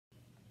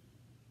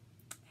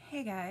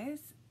Hey guys,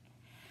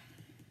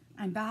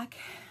 I'm back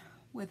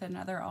with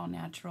another all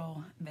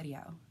natural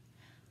video.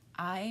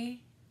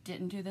 I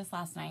didn't do this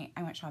last night.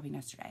 I went shopping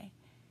yesterday,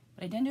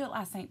 but I didn't do it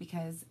last night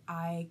because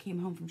I came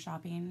home from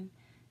shopping and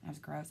it was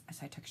gross. So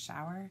I took a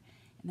shower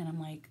and then I'm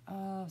like,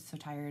 oh, so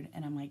tired.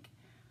 And I'm like,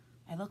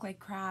 I look like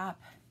crap.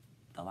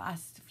 The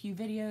last few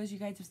videos you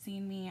guys have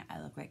seen me,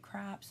 I look like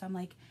crap. So I'm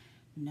like,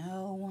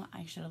 no,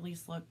 I should at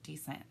least look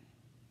decent.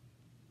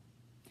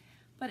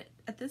 But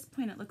at this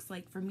point, it looks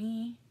like for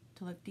me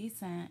to look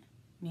decent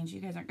means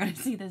you guys aren't going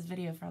to see this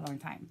video for a long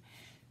time.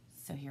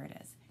 So here it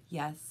is.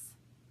 Yes,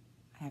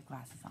 I have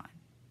glasses on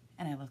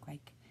and I look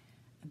like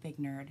a big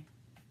nerd.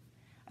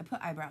 I put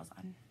eyebrows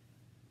on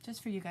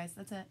just for you guys.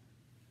 That's it.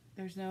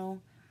 There's no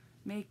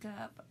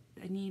makeup.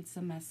 I need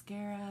some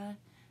mascara.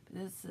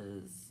 But this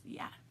is,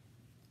 yeah.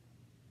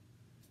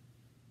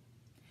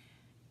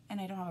 And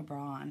I don't have a bra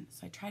on.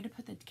 So I tried to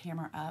put the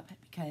camera up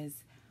because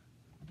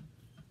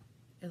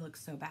it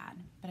looks so bad.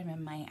 But I'm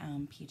in my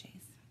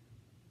PJs.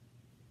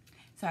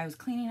 So I was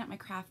cleaning up my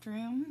craft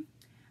room.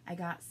 I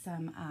got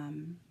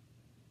some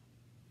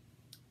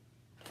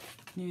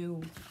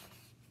new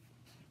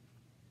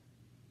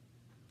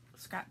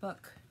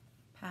scrapbook,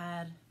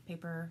 pad,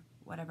 paper,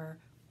 whatever,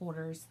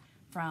 holders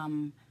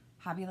from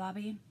Hobby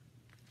Lobby.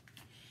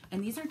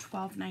 And these are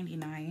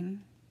 $12.99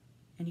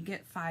 and you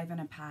get 5 in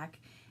a pack.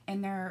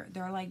 And they're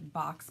like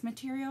box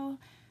material,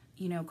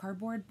 you know,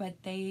 cardboard, but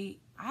I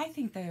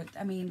think that,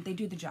 I mean, they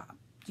do the job.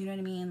 Do you know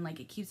what I mean? Like,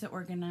 it keeps it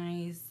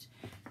organized,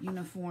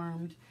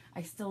 uniformed.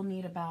 I still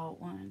need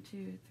about 1,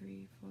 2,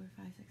 3, 4,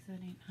 5, 6, 7,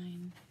 8,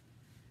 9.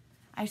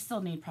 I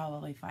still need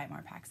probably 5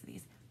 more packs of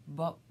these,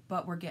 but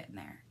we're getting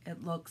there.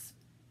 It looks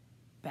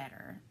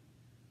better.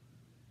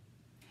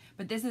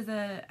 But this is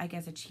I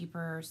guess a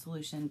cheaper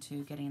solution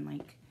to getting,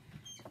 like,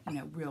 you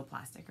know, real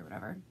plastic or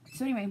whatever.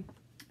 So anyway,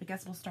 I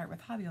guess we'll start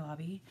with Hobby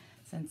Lobby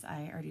since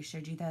I already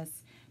showed you this.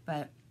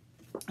 But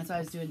that's what I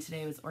was doing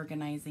today, was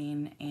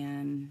organizing,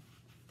 and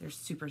they're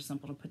super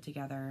simple to put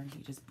together.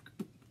 You just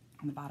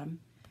on the bottom,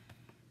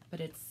 but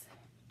it's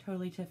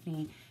totally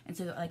Tiffany. And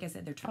so, like I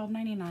said, they're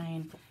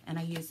 $12.99, and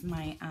I used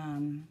my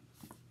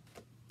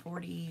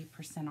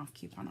 40% off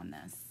coupon on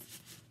this.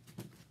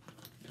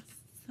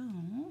 So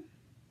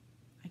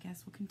I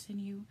guess we'll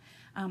continue.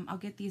 I'll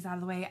get these out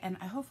of the way, and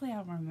hopefully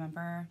I'll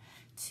remember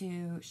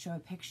to show a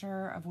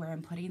picture of where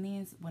I'm putting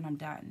these when I'm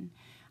done,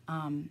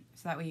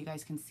 so that way you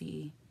guys can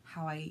see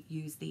how I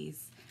use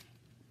these.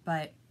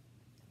 But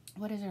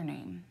what is her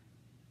name?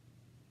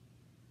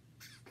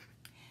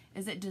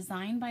 Is it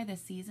Designed by the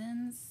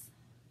Seasons?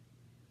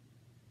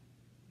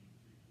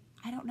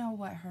 I don't know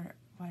what her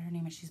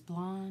name is. She's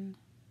blonde,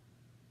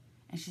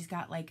 and she's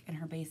got, like, in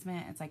her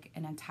basement, it's like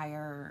an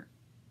entire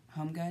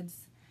Home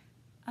Goods.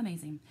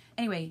 Amazing.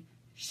 Anyway,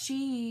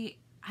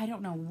 I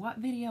don't know what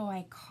video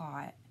I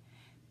caught,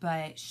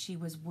 but she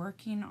was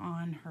working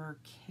on her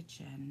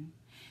kitchen.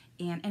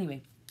 And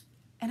anyway,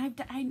 and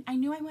I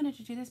knew I wanted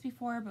to do this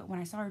before, but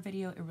when I saw her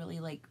video, it really,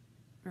 like,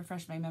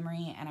 refreshed my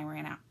memory, and I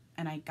ran out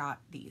and I got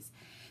these.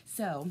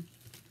 So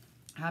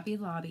Hobby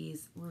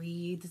Lobby's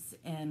wreaths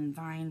and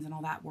vines and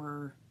all that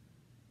were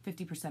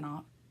 50%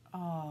 off.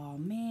 Oh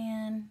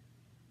man,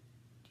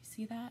 do you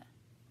see that?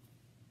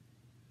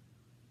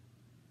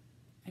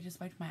 I just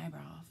wiped my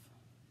eyebrow off.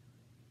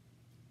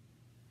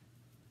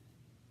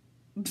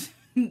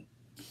 It's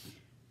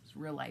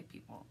real life,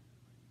 people.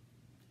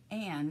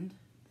 And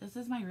this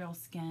is my real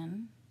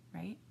skin,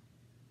 right?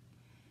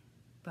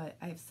 But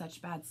I have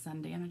such bad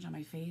sun damage on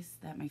my face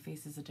that my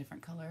face is a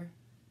different color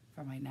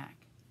from my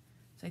neck.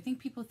 So I think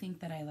people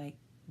think that I, like,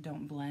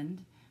 don't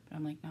blend, but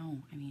I'm like,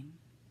 no, I mean,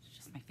 it's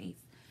just my face.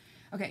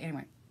 Okay,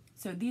 anyway,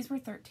 so these were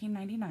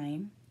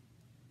 $13.99.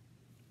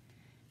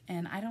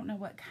 And I don't know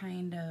what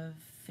kind of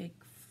fake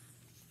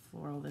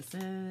floral this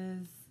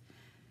is,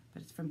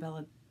 but it's from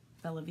Bella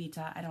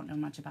Vita. I don't know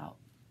much about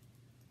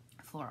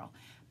floral.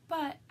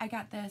 But I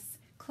got this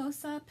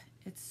close up.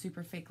 It's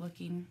super fake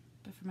looking,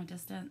 but from a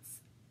distance,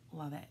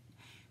 love it.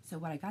 So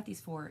what I got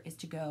these for is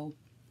to go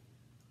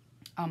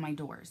on my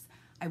doors.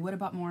 I would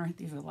have bought more.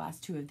 These are the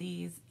last 2 of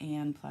these,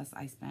 and plus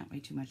I spent way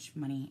too much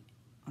money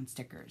on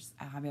stickers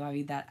at Hobby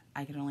Lobby that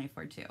I could only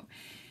afford to.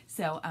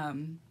 So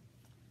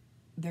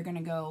they're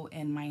gonna go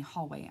in my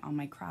hallway, on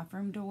my craft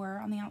room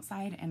door on the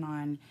outside, and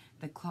on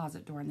the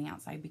closet door on the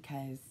outside,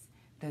 because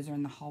those are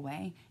in the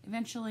hallway.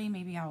 Eventually,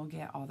 maybe I will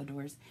get all the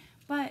doors,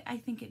 but I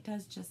think it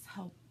does just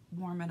help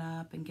warm it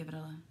up and give it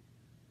a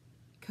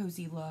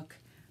cozy look.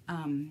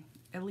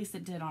 At least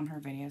it did on her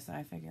video, so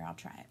I figure I'll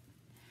try it.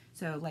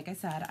 So like I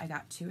said, I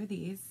got 2 of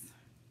these,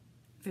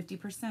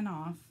 50%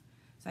 off,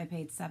 so I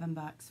paid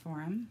 $7 for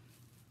them.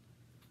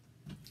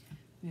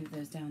 Move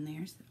those down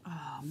there.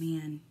 Oh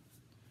man,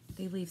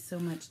 they leave so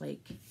much,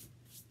 like,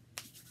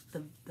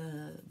 the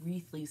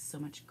wreath leaves so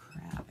much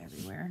crap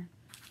everywhere.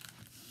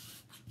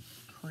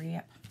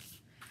 Crap.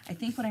 I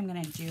think what I'm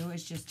gonna do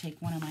is just take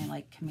one of my,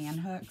 like, command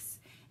hooks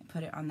and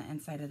put it on the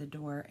inside of the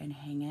door and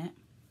hang it.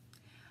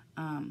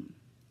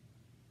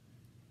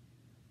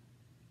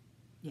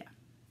 Yeah.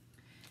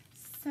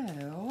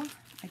 So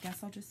I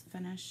guess I'll just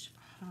finish.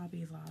 Oh,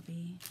 Hobby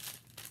Lobby.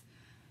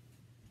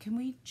 Can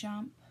we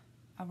jump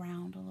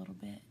around a little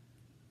bit?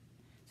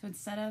 So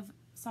instead of,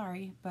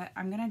 sorry, but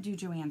I'm going to do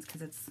Joann's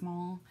because it's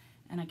small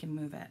and I can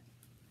move it.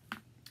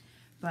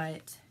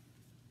 But,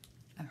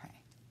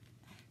 okay.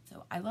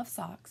 So I love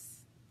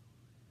socks.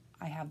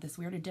 I have this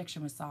weird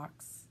addiction with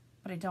socks,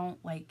 but I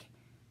don't like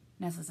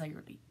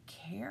necessarily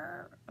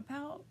care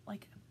about,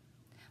 like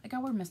I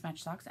wear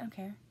mismatched socks. I don't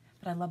care,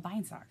 but I love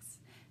buying socks.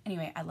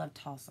 Anyway, I love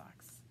tall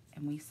socks.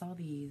 And we saw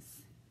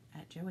these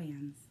at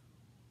Joann's.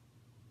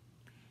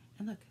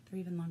 And look, they're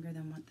even longer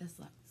than what this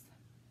looks.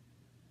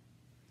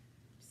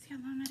 See how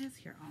long that is?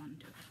 Here, I'll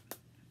undo it.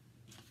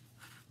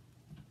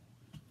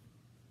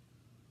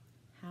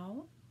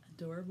 How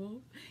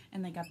adorable.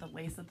 And they got the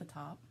lace at the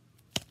top.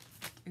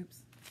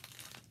 Oops.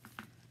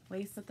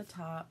 Lace at the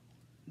top.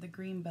 The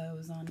green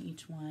bows on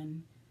each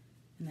one.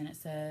 And then it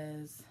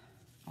says,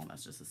 oh,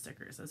 that's just a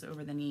sticker. It says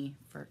over the knee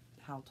for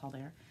how tall they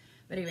are.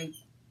 But anyway,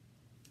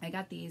 I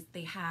got these.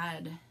 They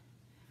had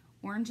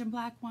orange and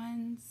black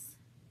ones.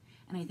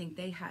 And I think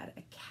they had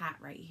a cat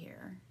right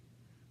here.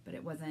 But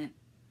it wasn't,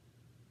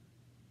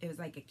 it was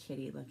like a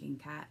kitty looking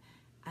cat.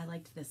 I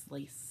liked this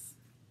lace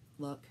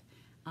look.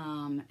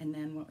 And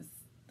then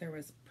there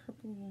was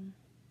purple.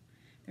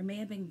 There may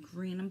have been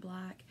green and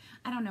black.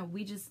 I don't know.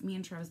 Me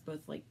and Travis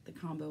both like the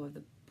combo of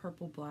the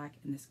purple, black,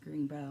 and this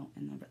green bow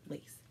and the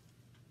lace.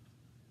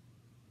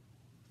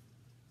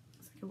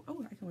 So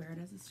I can wear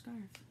it as a scarf.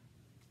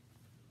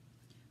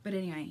 But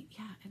anyway,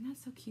 yeah, isn't that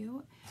so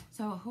cute?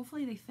 So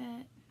hopefully they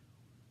fit.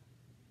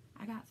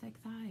 I got thick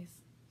thighs.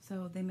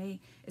 So they may,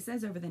 it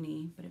says over the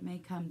knee, but it may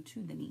come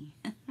to the knee.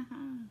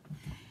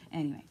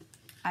 Anyway,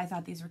 I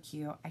thought these were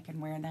cute. I can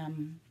wear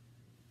them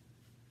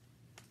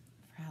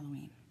for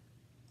Halloween.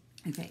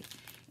 Okay,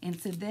 and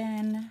so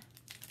then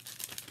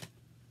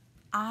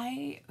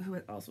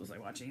who else was I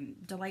watching?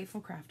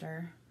 Delightful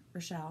Crafter,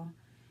 Rochelle,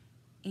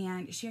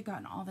 and she had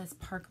gotten all this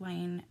Park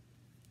Lane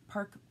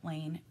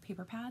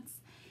paper pads,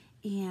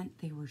 and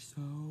they were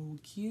so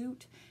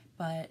cute,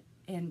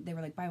 and they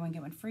were like buy one,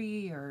 get one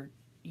free, or,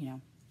 you know,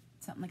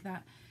 something like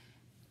that.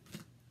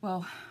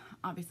 Well,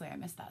 obviously I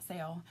missed that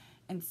sale,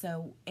 and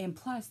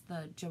plus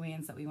the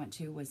Joann's that we went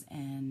to was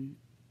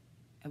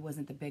it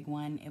wasn't the big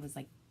one, it was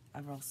like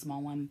a real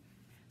small one.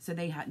 So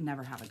they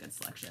never have a good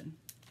selection,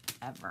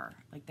 ever.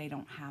 Like, they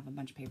don't have a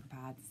bunch of paper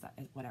pads,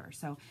 whatever.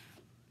 So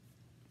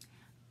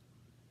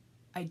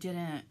I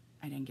didn't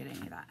get any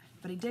of that.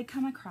 But I did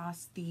come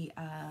across the,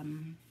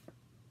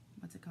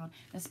 what's it called?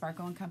 The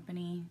Sparkle and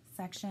Company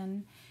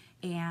section.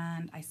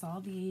 And I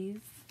saw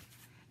these.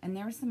 And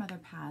there were some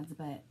other pads,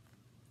 but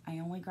I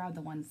only grabbed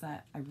the ones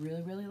that I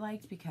really, really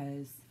liked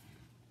because,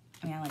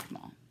 I mean, I like them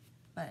all.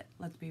 But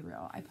let's be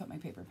real. I put my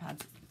paper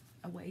pads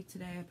away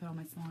today. I put all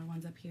my smaller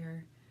ones up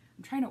here.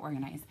 I'm trying to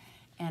organize,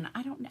 and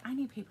I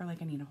need paper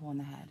like I need a hole in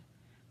the head,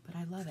 but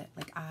I love it.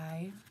 Like,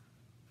 I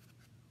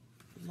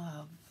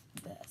love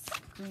this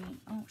green.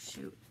 Oh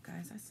shoot,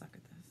 guys, I suck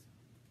at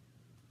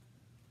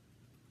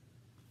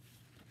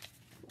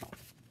this.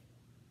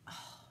 Oh,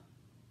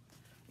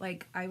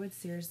 like, I would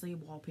seriously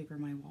wallpaper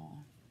my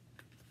wall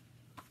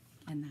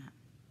and that.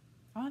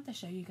 I'll have to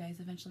show you guys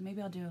eventually.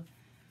 Maybe I'll do,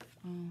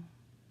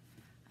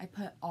 I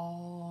put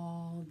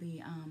all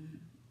the,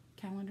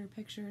 calendar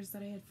pictures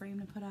that I had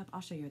framed and put up.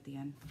 I'll show you at the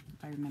end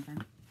if I remember.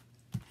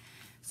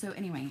 So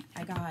anyway,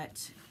 I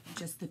got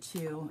just the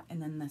two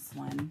and then this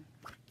one,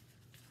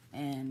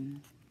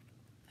 and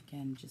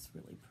again, just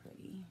really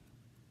pretty.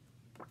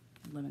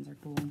 The lemons are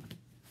cool,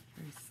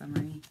 very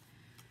summery.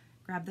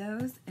 Grab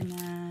those, and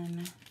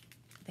then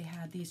they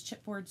had these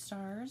chipboard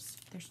stars.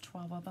 There's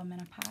 12 of them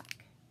in a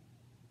pack.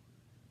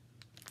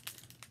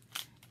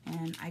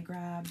 And I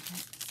grabbed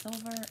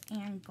silver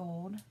and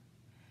gold,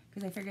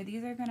 because I figured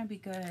these are going to be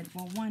good.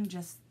 Well, one,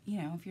 just, you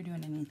know, if you're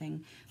doing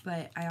anything.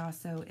 But I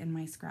also, in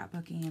my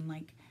scrapbooking and,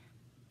 like,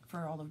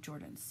 for all of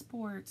Jordan's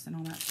sports and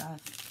all that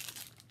stuff,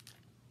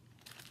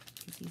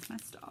 because he's my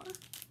star.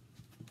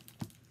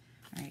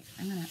 Alright,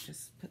 I'm going to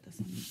just put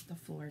this on the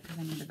floor because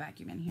I need to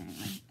vacuum in here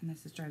anyway. And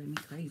this is driving me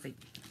crazy.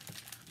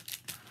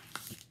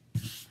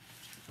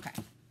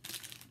 Okay.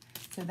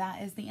 So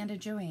that is the end of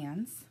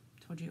Joann's.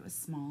 Told you it was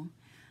small.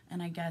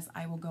 And I guess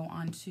I will go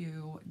on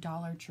to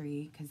Dollar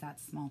Tree because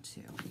that's small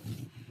too.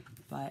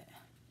 But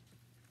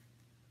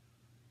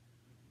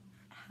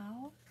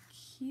how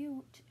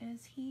cute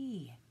is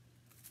he?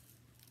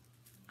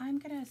 I'm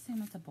going to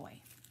assume it's a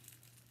boy.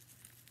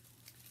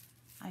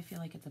 I feel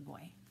like it's a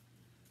boy.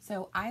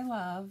 So I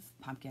love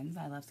pumpkins.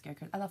 I love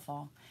scarecrows. I love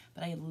fall.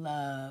 But I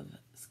love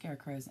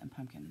scarecrows and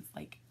pumpkins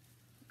like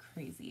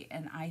crazy.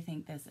 And I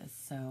think this is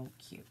so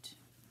cute.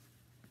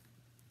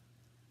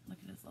 Look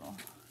at his little...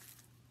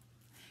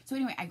 So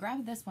anyway, I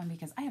grabbed this one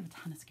because I have a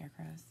ton of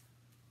scarecrows.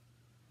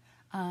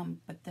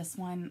 But this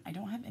one, I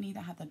don't have any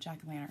that have the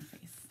jack-o'-lantern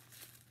face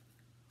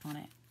on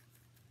it.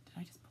 Did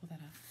I just pull that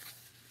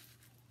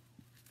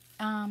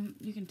up?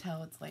 You can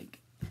tell it's like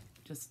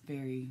just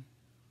very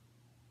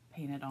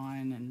painted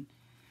on,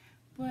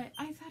 but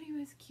I thought he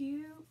was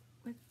cute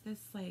with this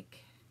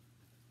like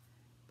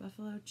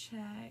buffalo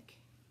check.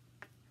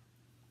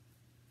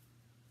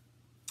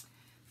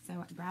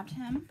 I grabbed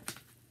him.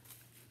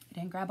 I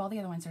didn't grab all the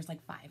other ones. There's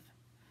like 5.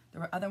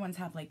 The other ones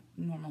have like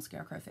normal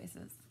scarecrow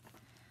faces.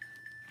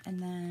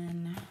 And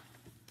then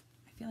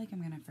I feel like I'm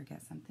going to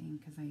forget something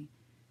because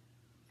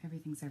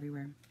everything's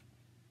everywhere.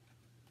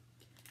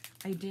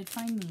 I did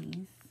find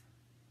these.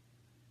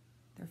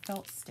 They're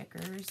felt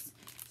stickers.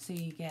 So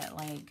you get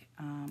like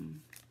a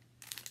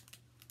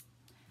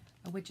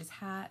witch's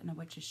hat and a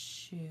witch's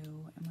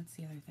shoe. And what's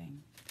the other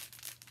thing?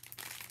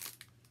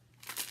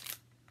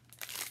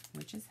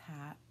 Witch's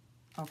hat.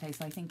 Okay,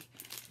 so I think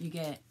you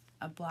get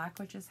a black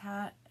witch's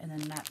hat, and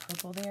then that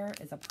purple there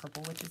is a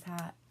purple witch's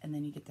hat, and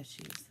then you get the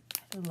shoes.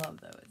 I love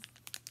those.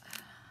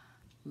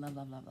 Love,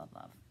 love, love, love,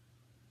 love.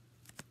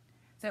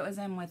 So it was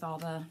in with all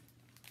the,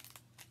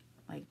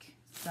 like,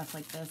 stuff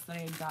like this that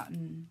I had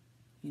gotten,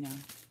 you know.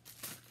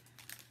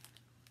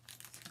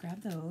 So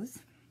grab those.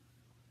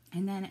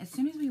 And then as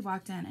soon as we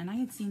walked in, and I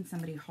had seen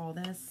somebody haul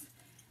this,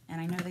 and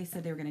I know they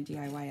said they were going to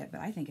DIY it,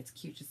 but I think it's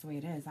cute just the way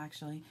it is,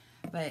 actually.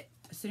 But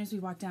as soon as we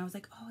walked down, I was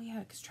like, oh yeah,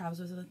 because Travis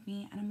was with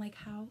me, and I'm like,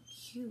 how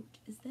cute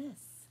is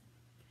this?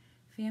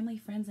 Family,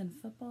 friends, and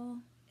football.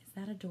 Is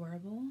that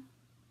adorable?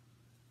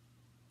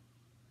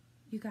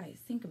 You guys,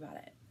 think about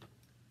it.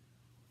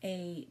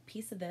 A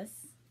piece of this,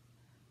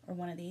 or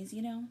one of these,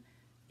 you know,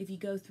 if you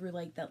go through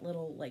like that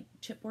little like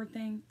chipboard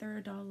thing,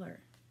 they're $1.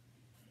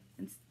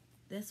 And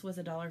this was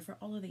 $1 for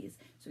all of these.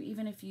 So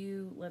even if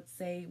you, let's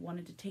say,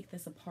 wanted to take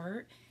this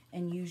apart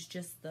and use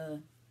just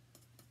the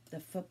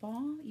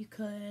football, you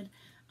could.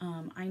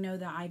 I know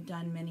that I've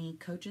done many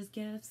coaches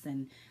gifts,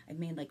 and I've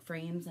made like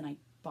frames, and I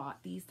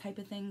bought these type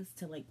of things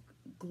to like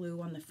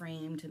glue on the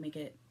frame to make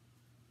it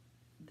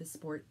the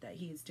sport that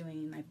he's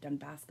doing. I've done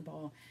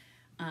basketball.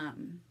 I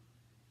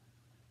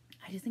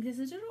just think this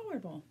is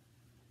adorable,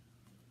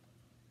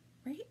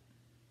 right?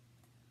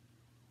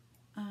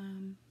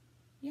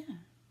 Yeah.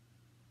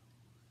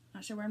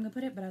 Not sure where I'm gonna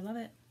put it, but I love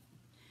it.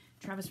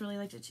 Travis really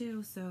liked it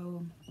too,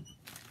 so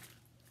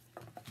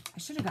I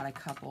should have got a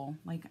couple.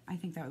 Like, I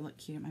think that would look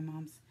cute at my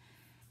mom's.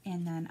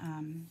 And then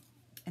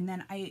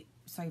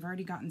so I've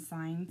already gotten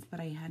signs, but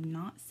I had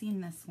not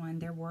seen this one.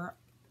 There were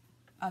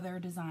other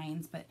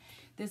designs, but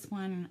this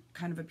one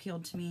kind of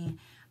appealed to me.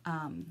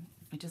 I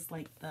just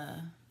like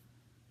I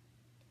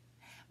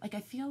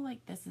feel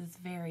like this is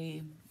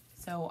very,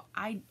 so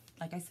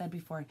like I said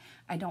before,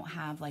 I don't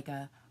have like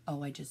I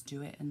just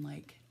do it in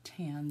like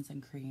tans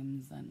and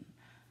creams and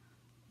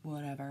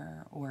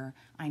whatever, or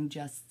I'm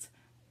just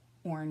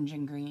orange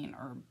and green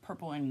or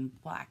purple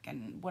and black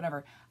and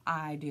whatever.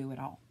 I do it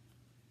all.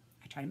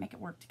 I try to make it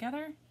work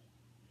together,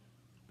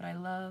 but I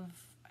love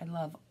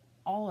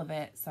all of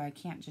it, so I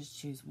can't just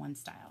choose one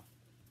style.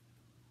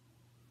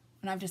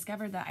 And I've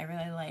discovered that I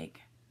really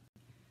like,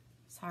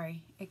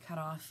 sorry, it cut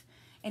off.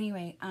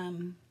 Anyway,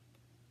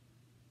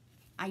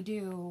 I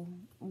do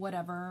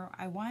whatever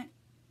I want,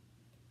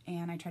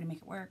 and I try to make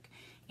it work.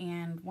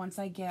 And once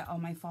I get all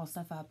my fall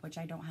stuff up, which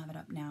I don't have it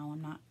up now,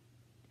 I'm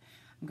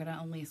gonna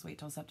at least wait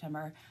till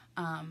September,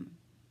 I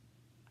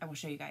will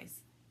show you guys.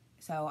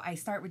 So I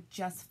start with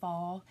just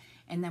fall,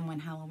 and then when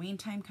Halloween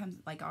time comes,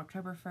 like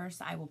October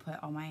 1st, I will put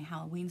all my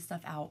Halloween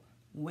stuff out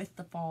with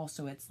the fall,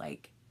 so it's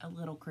like a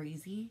little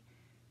crazy,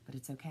 but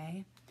it's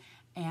okay.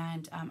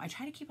 And I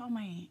try to keep all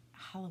my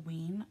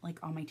Halloween like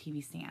on my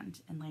TV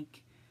stand, and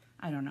like,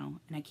 I don't know,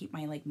 and I keep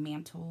my like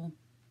mantle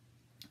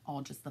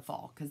all just the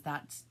fall, because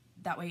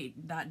that way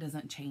that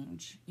doesn't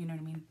change, you know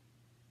what I mean?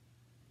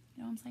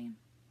 You know what I'm saying?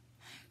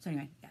 So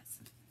anyway, yes.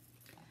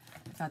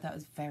 I thought that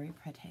was very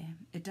pretty.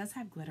 It does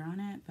have glitter on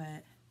it,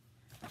 but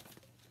I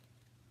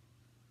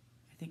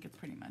think it's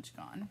pretty much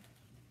gone.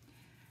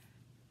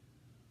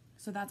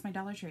 So that's my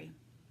Dollar Tree.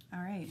 All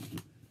right,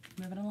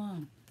 moving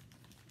along.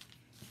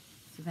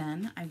 So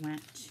then I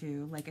went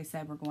to, like I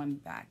said, we're going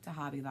back to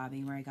Hobby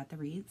Lobby where I got the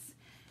wreaths.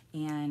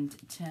 And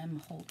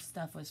Tim Holtz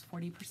stuff was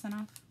 40%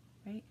 off,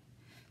 right?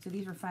 So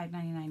these were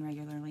 $5.99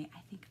 regularly. I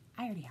think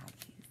I already have these.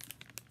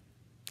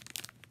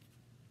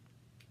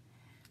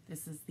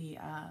 This is the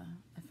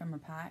ephemera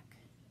pack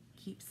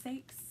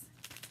keepsakes,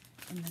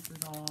 and this is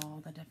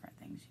all the different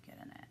things you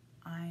get in it.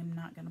 I'm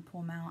not going to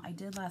pull them out. I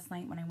did last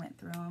night when I went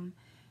through them,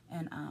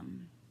 and I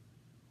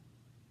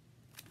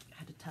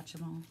had to touch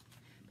them all.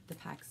 But the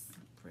pack's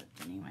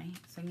ripped anyway,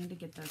 so I need to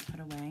get those put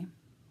away.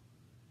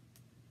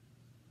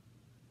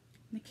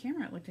 In the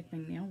camera, it looked like my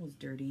nail was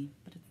dirty,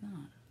 but it's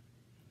not.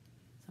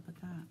 What's up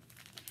with that?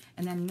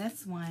 And then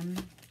this one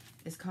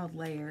is called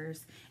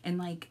Layers, and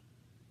like,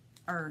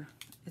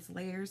 it's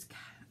Layers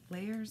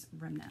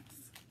Remnants.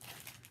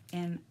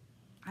 And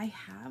I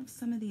have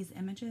some of these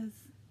images,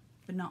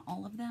 but not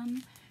all of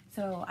them,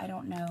 so I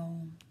don't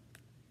know.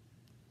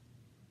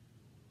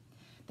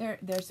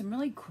 There's some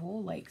really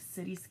cool like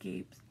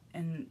cityscapes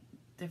and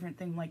different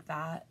things like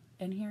that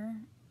in here.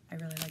 I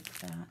really like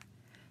that.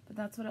 But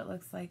that's what it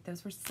looks like.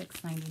 Those were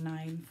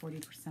 $6.99,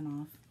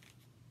 40% off.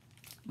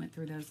 Went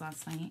through those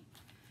last night.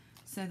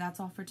 So that's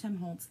all for Tim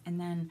Holtz. And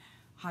then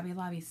Hobby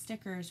Lobby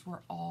stickers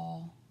were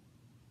all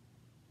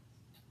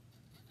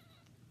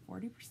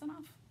 40%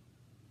 off.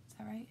 Is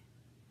that right?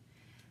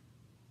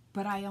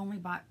 But I only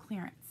bought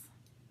clearance.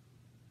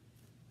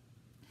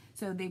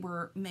 So they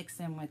were mixed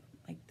in with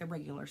like the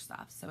regular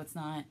stuff. So it's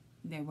not,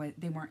 they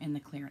weren't in the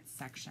clearance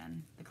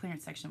section. The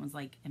clearance section was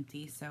like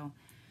empty, so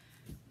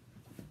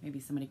maybe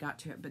somebody got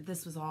to it, but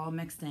this was all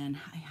mixed in.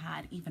 I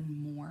had even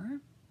more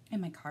in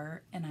my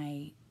cart, and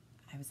I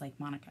was like,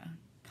 Monica,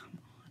 come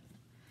on.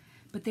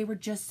 But they were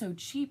just so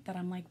cheap that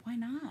I'm like, why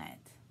not?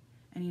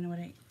 And you know what,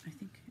 I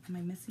think, am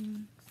I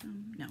missing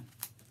some? No.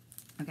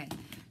 Okay,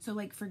 so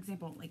like, for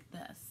example, like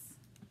this.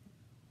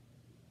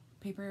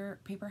 Paper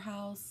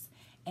House,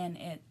 and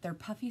they're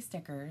puffy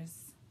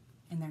stickers,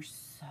 and they're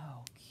so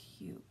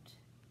cute.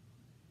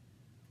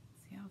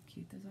 See how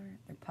cute those are?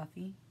 They're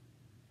puffy.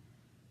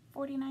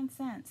 49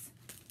 cents.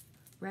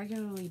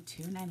 Regularly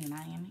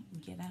 $2.99.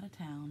 Get out of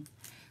town.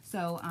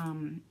 So,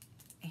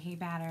 hay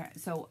batter.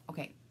 So,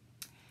 okay.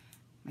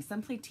 My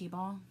son played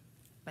t-ball,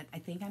 but I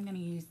think I'm going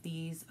to use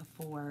these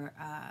for,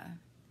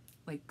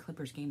 like,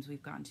 Clippers games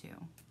we've gone to,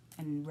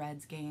 and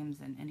Reds games,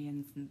 and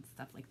Indians, and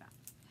stuff like that.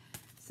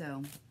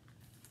 So,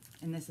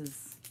 and this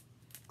is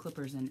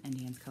Clippers and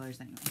Indians colors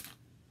anyway.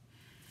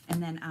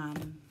 And then,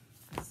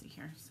 let's see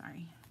here.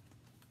 Sorry.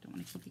 Don't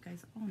want to keep you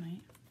guys all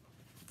night.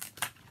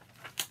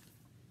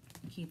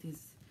 Keep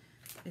these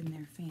in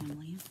their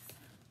families.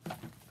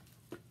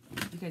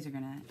 You guys are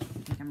gonna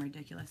think I'm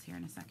ridiculous here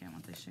in a second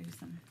once I show you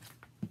some.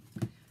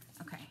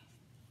 Okay.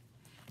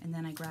 And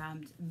then I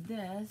grabbed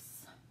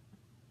this,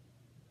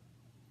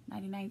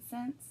 99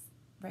 cents,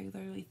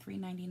 regularly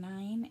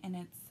 $3.99, and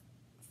it's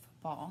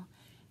football.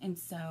 And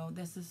so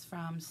this is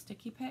from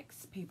Sticky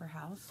Picks Paper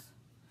House,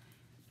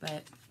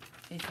 but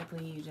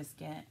basically you just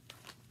get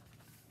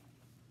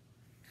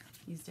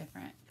these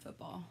different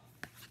football.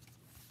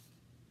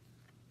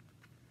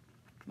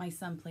 My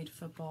son played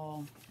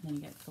football, and then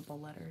you get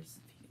football letters,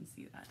 if you can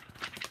see that.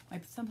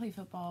 My son played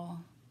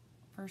football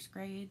 1st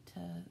grade to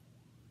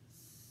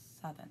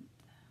 7th.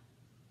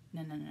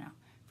 No.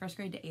 1st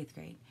grade to 8th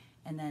grade.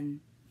 And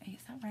then,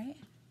 is that right?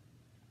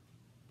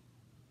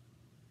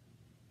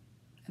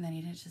 And then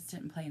he just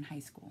didn't play in high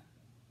school.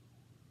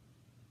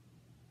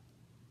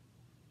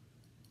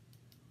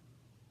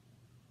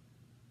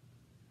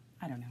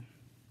 I don't know.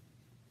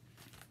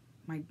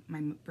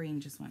 My brain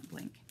just went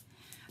blank.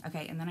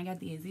 Okay, and then I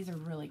got these. These are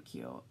really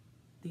cute.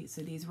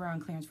 These were on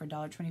clearance for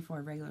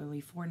 $1.24,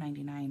 regularly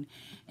 $4.99.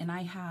 And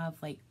I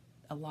have like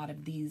a lot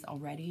of these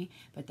already,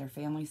 but they're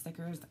family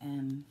stickers,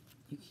 and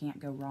you can't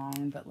go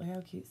wrong. But look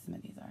how cute some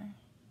of these are.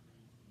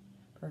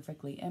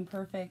 Perfectly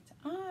imperfect.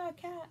 Ah,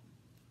 cat.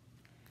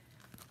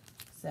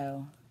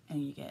 So,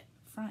 and you get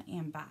front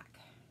and back.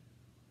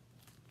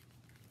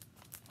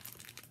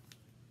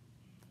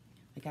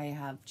 Like I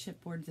have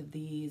chipboards of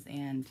these,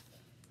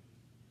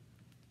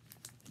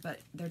 but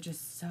they're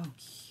just so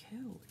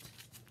cute.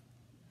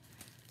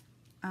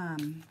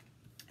 And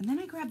then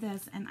I grabbed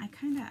this, and I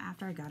kind of,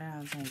 after I got it, I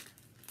was like,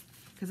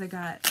 because I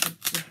got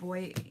the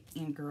boy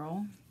and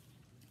girl.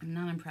 I'm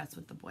not impressed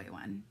with the boy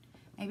one.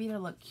 Maybe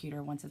it'll look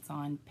cuter once it's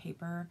on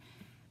paper,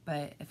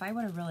 but if I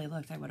would have really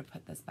looked, I would have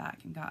put this back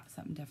and got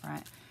something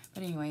different.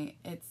 But anyway,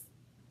 it's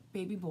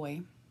baby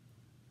boy,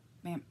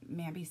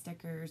 Mamby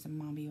stickers,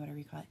 and Momby, whatever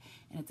you call it,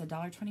 and it's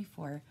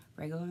 $1.24,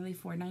 regularly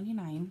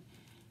 $4.99.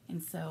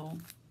 And so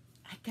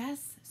I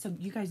guess, so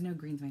you guys know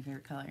green's my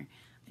favorite color.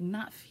 I'm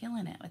not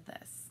feeling it with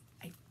this.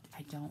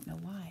 I don't know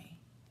why.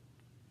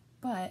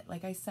 But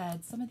like I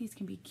said, some of these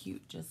can be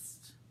cute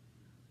just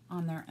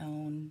on their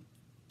own,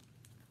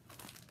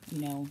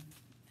 you know,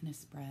 in a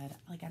spread.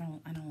 Like I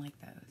don't like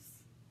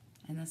those.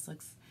 And this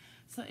looks,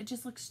 so it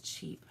just looks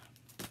cheap.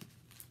 Does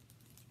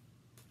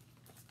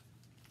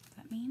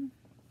that mean?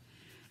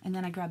 And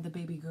then I grabbed the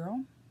baby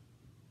girl.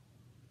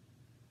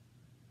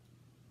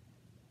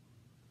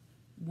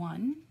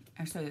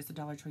 So it's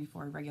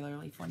 $1.24,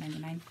 regularly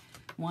 $4.99.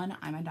 One,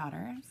 I'm a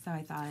daughter, so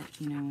I thought,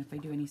 you know, if I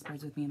do any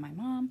spreads with me and my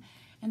mom.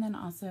 And then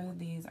also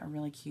these are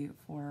really cute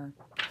for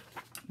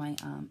my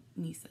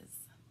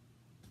nieces.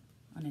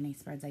 On any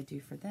spreads I do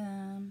for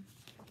them.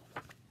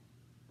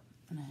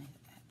 And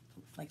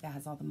like that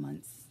has all the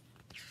months.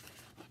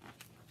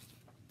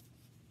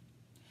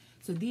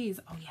 So these,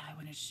 oh yeah, I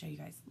wanted to show you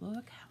guys.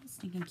 Look how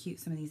stinking cute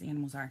some of these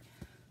animals are.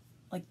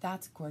 Like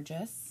that's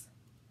gorgeous.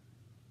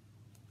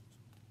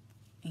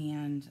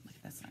 And look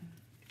at this one.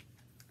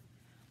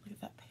 Look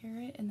at that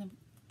parrot and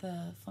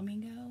the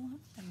flamingo.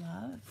 I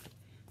love.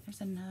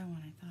 There's another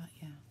one I thought,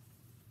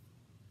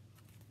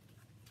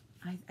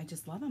 yeah. I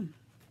just love them.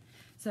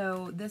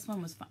 So this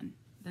one was fun.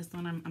 This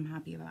one I'm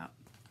happy about.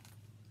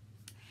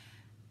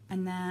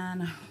 And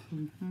then,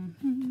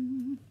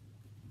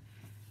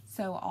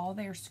 so all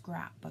their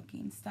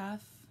scrapbooking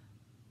stuff.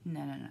 No.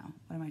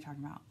 What am I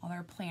talking about? All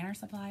their planner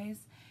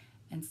supplies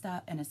and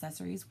stuff and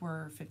accessories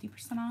were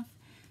 50% off.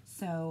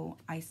 So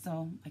I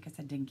still, like I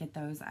said, didn't get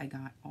those. I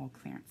got all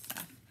clearance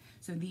stuff.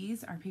 So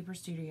these are Paper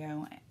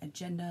Studio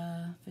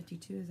Agenda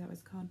 52, is that what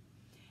it's called?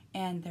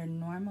 And they're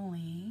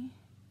normally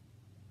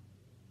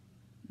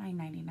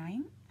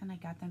 $9.99, and I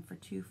got them for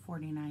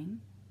 $2.49.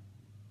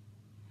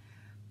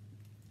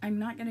 I'm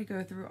not going to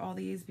go through all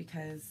these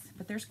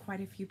but there's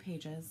quite a few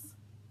pages.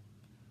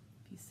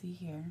 If you see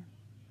here.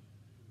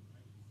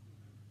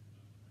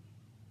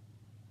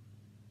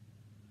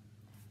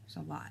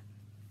 There's a lot.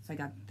 So I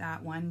got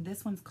that one.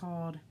 This one's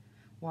called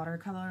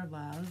Watercolor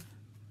Love.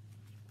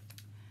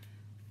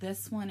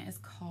 This one is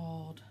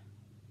called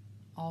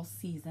All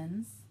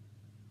Seasons.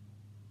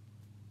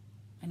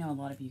 I know a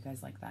lot of you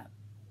guys like that.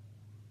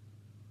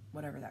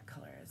 Whatever that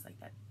color is, like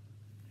that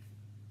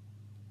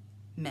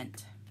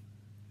mint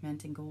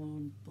and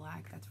gold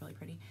black. That's really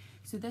pretty.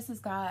 So this has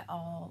got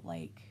all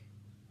like,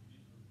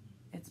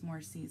 it's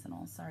more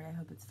seasonal. Sorry, I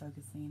hope it's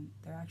focusing.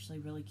 They're actually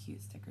really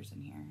cute stickers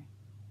in here.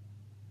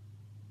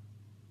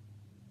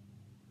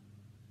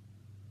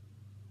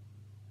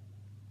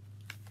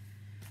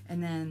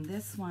 And then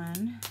this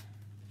one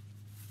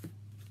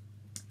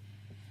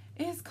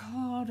is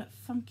called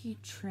Funky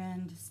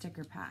Trend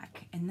Sticker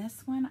Pack. And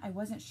this one, I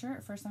wasn't sure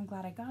at first. I'm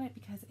glad I got it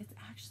because it's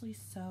actually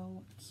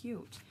so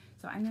cute.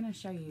 So I'm going to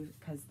show you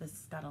because this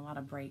has got a lot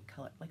of bright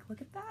color. Like,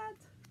 look at that.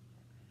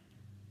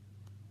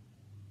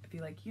 If you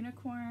like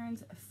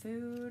unicorns,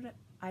 food,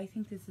 I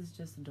think this is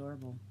just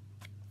adorable.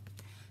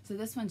 So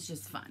this one's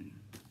just fun.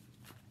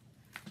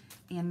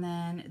 And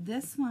then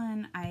this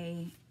one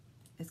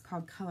is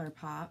called Color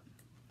Pop.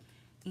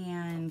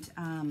 And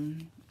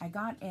I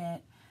got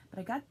it, but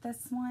I got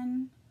this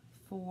one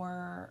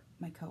for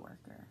my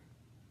coworker.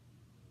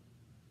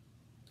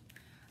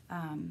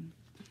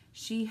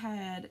 She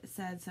had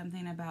said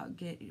something about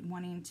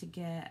wanting to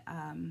get,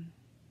 oh,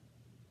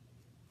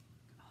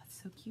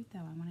 it's so cute though.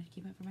 I wanted to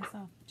keep it for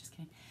myself. Just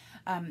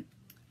kidding.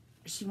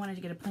 She wanted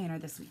to get a planner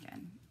this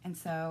weekend. And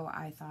so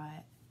I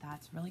thought,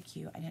 that's really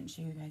cute. I didn't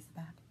show you guys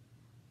the back.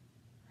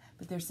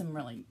 But there's some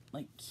really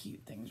like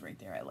cute things right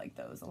there. I like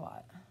those a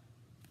lot.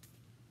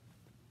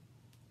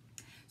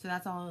 So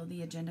that's all of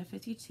the Agenda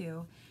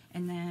 52.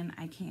 And then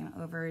I came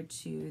over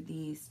to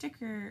the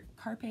sticker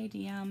Carpe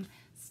Diem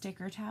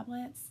sticker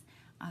tablets.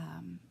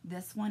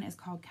 This one is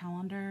called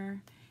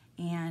Calendar,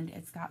 and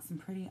it's got some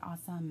pretty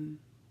awesome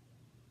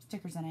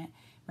stickers in it.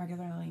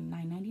 Regularly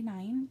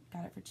 $9.99.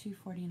 Got it for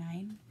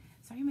 $2.49.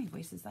 Sorry, my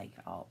voice is like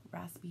all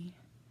raspy.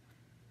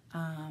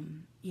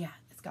 Yeah,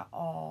 it's got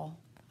all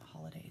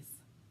holidays,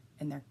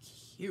 and they're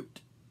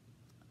cute.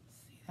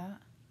 See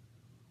that?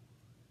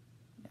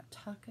 We got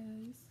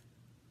tacos.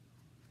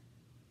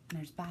 And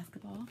there's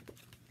basketball,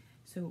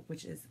 so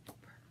which is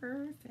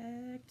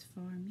perfect for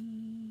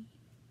me.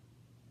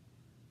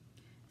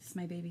 This is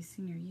my baby's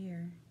senior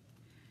year.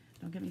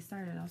 Don't get me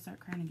started, I'll start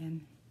crying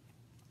again.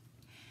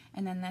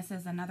 And then this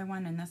is another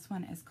one, and this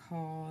one is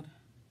called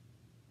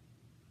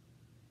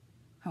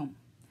Home.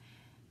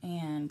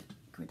 And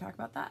can we talk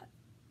about that?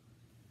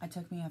 I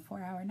took me a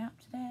 4-hour nap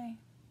today.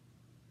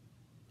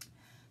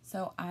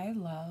 So I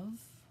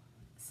love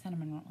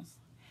cinnamon rolls.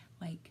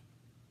 Like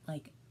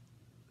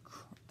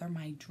they're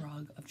my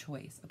drug of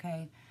choice,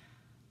 okay?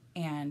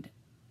 And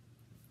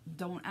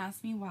don't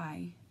ask me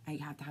why. I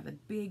have to have a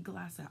big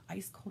glass of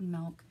ice cold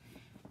milk,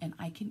 and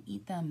I can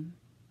eat them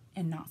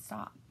and not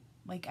stop.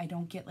 Like, I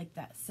don't get like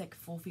that sick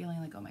full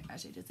feeling like, oh my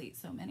gosh, I just ate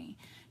so many.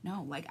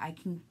 No, like I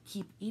can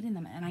keep eating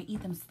them, and I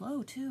eat them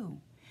slow too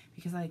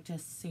because I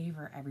just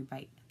savor every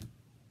bite.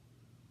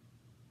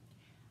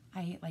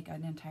 I ate like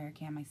an entire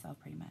can myself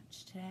pretty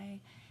much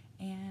today,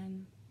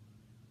 and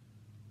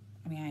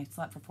I mean, I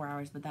slept for 4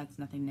 hours, but that's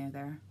nothing new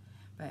there.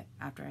 But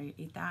after I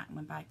ate that and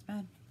went back to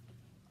bed.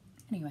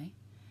 Anyway,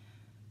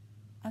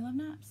 I love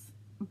naps.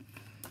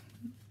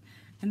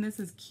 And this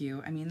is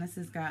cute. I mean, this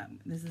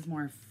is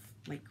more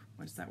like,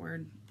 what's that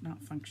word?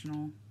 Not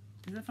functional.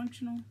 Is it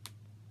functional?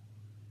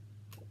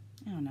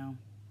 I don't know.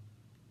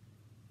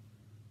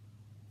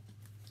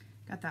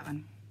 Got that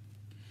one.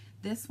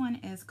 This one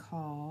is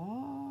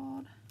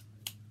called,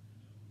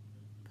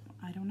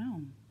 I don't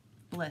know,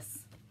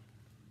 Bliss.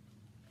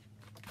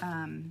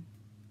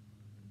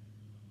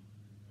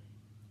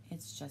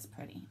 It's just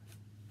pretty.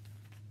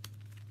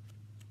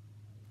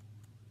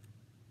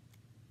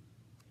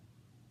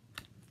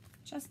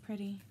 Just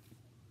pretty,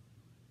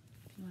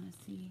 if you want to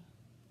see.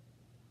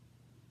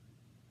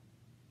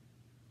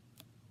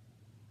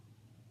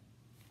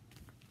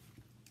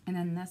 And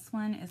then this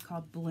one is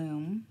called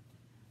Bloom,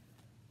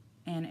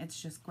 and it's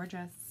just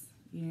gorgeous.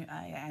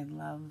 I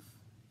love,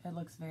 it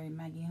looks very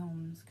Maggie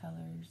Holmes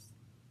colors.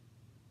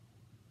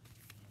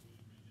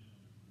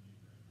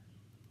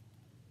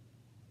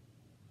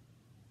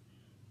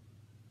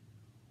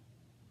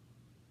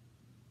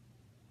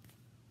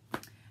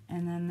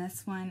 And then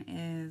this one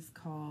is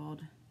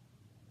called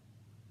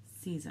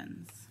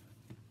Seasons.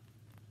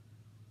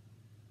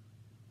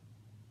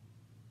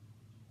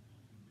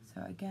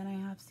 So again,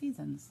 I have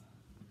Seasons.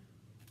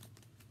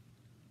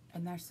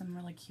 And there's some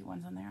really cute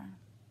ones on there.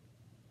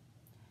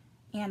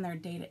 And they're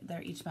dated,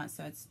 they're each month,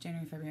 so it's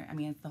January, February. I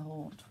mean, it's the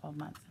whole 12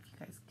 months, if you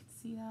guys can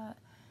see that.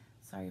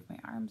 Sorry if my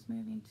arm's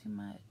moving too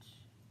much.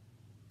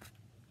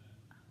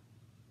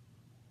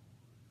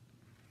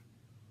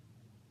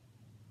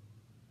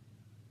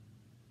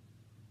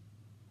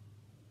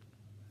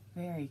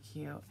 Very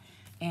cute.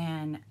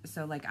 And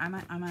so like I'm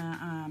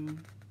a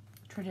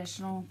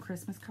traditional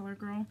Christmas color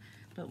girl,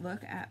 but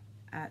look at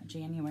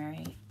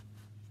January.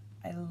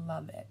 I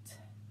love it.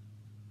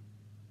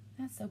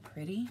 That's so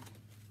pretty.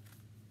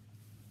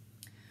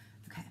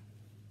 Okay.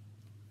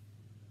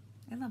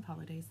 I love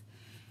holidays.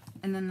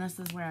 And then this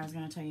is where I was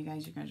going to tell you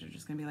guys are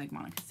just going to be like,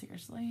 Monica,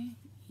 seriously?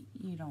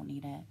 You don't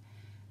need it.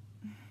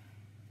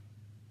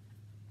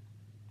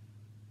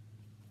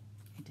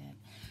 I did.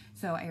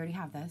 So I already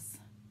have this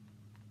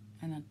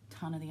and a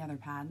ton of the other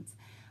pads,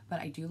 but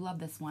I do love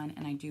this one,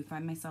 and I do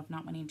find myself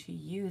not wanting to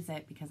use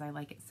it because I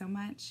like it so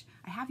much.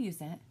 I have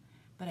used it,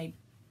 but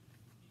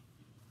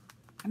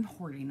I'm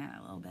hoarding it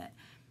a little bit.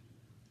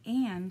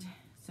 And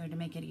so to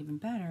make it even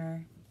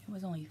better, it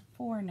was only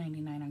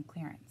 $4.99 on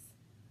clearance.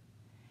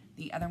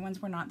 The other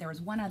ones were not. There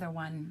was one other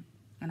one,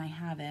 and I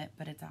have it,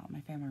 but it's out in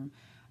my family room.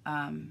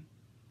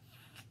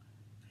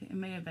 It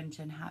may have been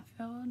Jen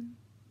Hatfield.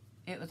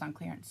 It was on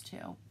clearance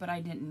too, but I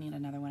didn't need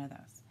another one of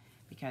those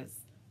because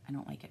I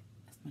don't like it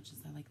as much as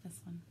I like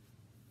this one.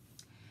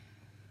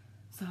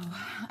 So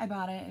I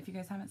bought it. If you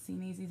guys haven't seen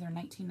these are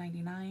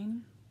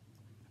 $19.99.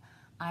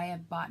 I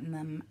have bought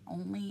them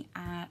only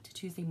at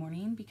Tuesday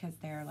morning because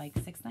they're like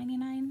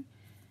 $6.99.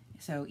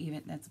 So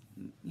even that's,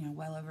 you know,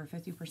 well over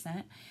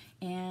 50%.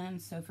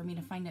 And so for me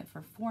to find it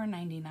for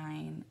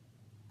 $4.99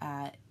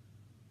 at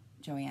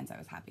Joanns, I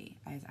was happy.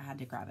 I had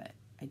to grab it.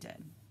 I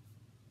did.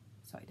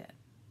 So I did.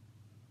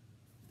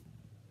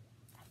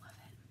 I love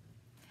it.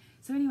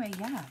 So anyway,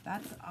 yeah,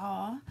 that's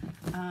all.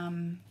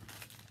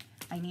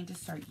 I need to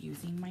start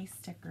using my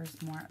stickers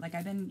more. Like,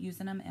 I've been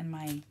using them in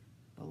my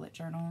bullet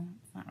journal.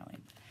 It's not really,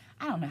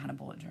 I don't know how to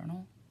bullet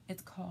journal.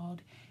 It's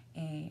called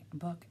a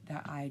book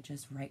that I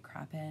just write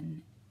crap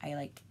in. I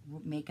like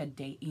make a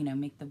date, you know,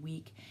 make the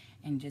week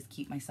and just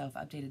keep myself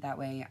updated that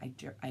way.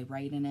 I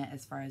write in it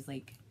as far as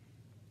like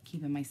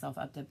keeping myself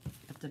up to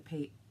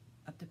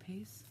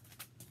pace,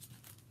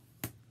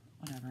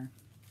 whatever.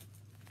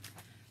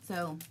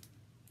 So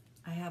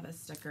I have a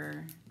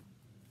sticker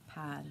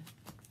pad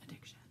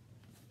addiction,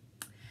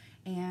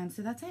 and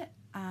so that's it.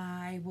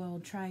 I will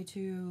try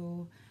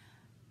to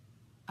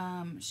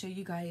show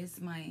you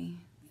guys my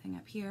thing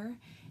up here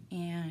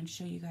and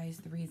show you guys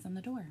the wreaths on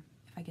the door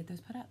if I get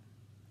those put up.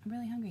 I'm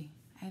really hungry.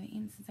 I haven't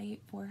eaten since I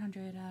ate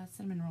 400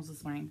 cinnamon rolls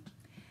this morning.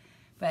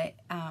 But,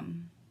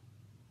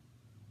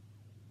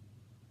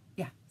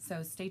 yeah,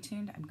 so stay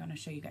tuned. I'm going to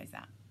show you guys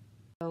that.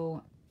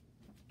 So,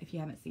 if you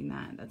haven't seen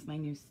that, that's my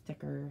new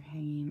sticker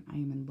hanging, I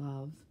am in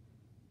love.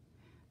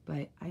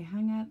 But I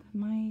hung up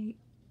my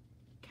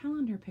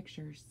calendar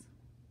pictures.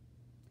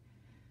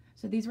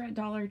 So these were at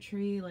Dollar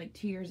Tree like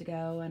 2 years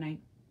ago, and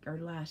or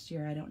last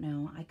year, I don't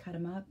know. I cut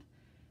them up,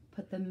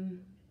 put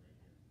them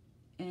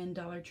in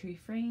Dollar Tree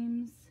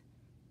frames,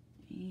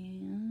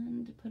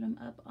 and put them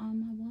up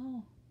on my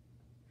wall.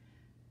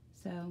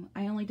 So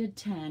I only did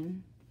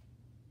 10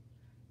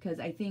 because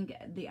I think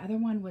the other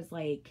one was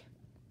like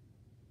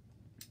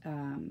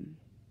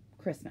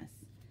Christmas,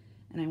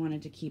 and I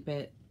wanted to keep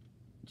it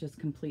just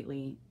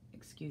completely,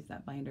 excuse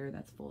that binder,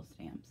 that's full of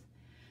stamps.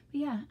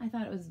 But yeah, I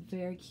thought it was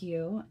very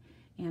cute,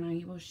 and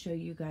I will show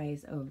you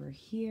guys over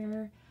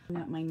here.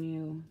 Got my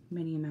new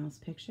Minnie Mouse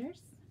pictures.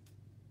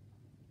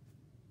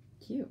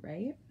 Cute,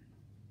 right?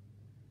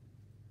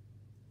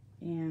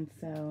 And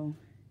so,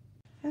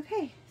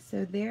 okay,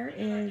 so there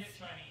is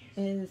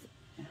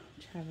oh,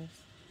 Travis.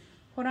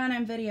 Hold on,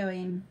 I'm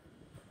videoing.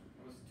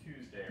 It was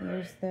Tuesday, right?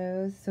 There's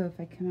those. So if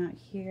I come out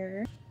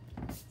here,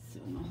 so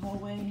in the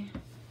hallway,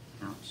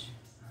 ouch.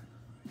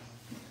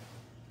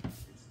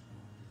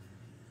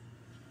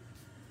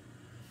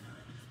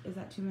 Is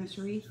that too much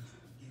wreath?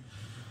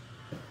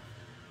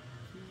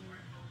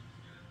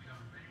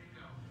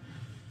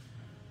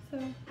 So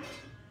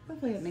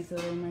hopefully it makes it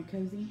a little more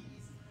cozy.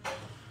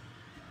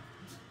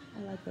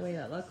 I like the way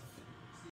that looks.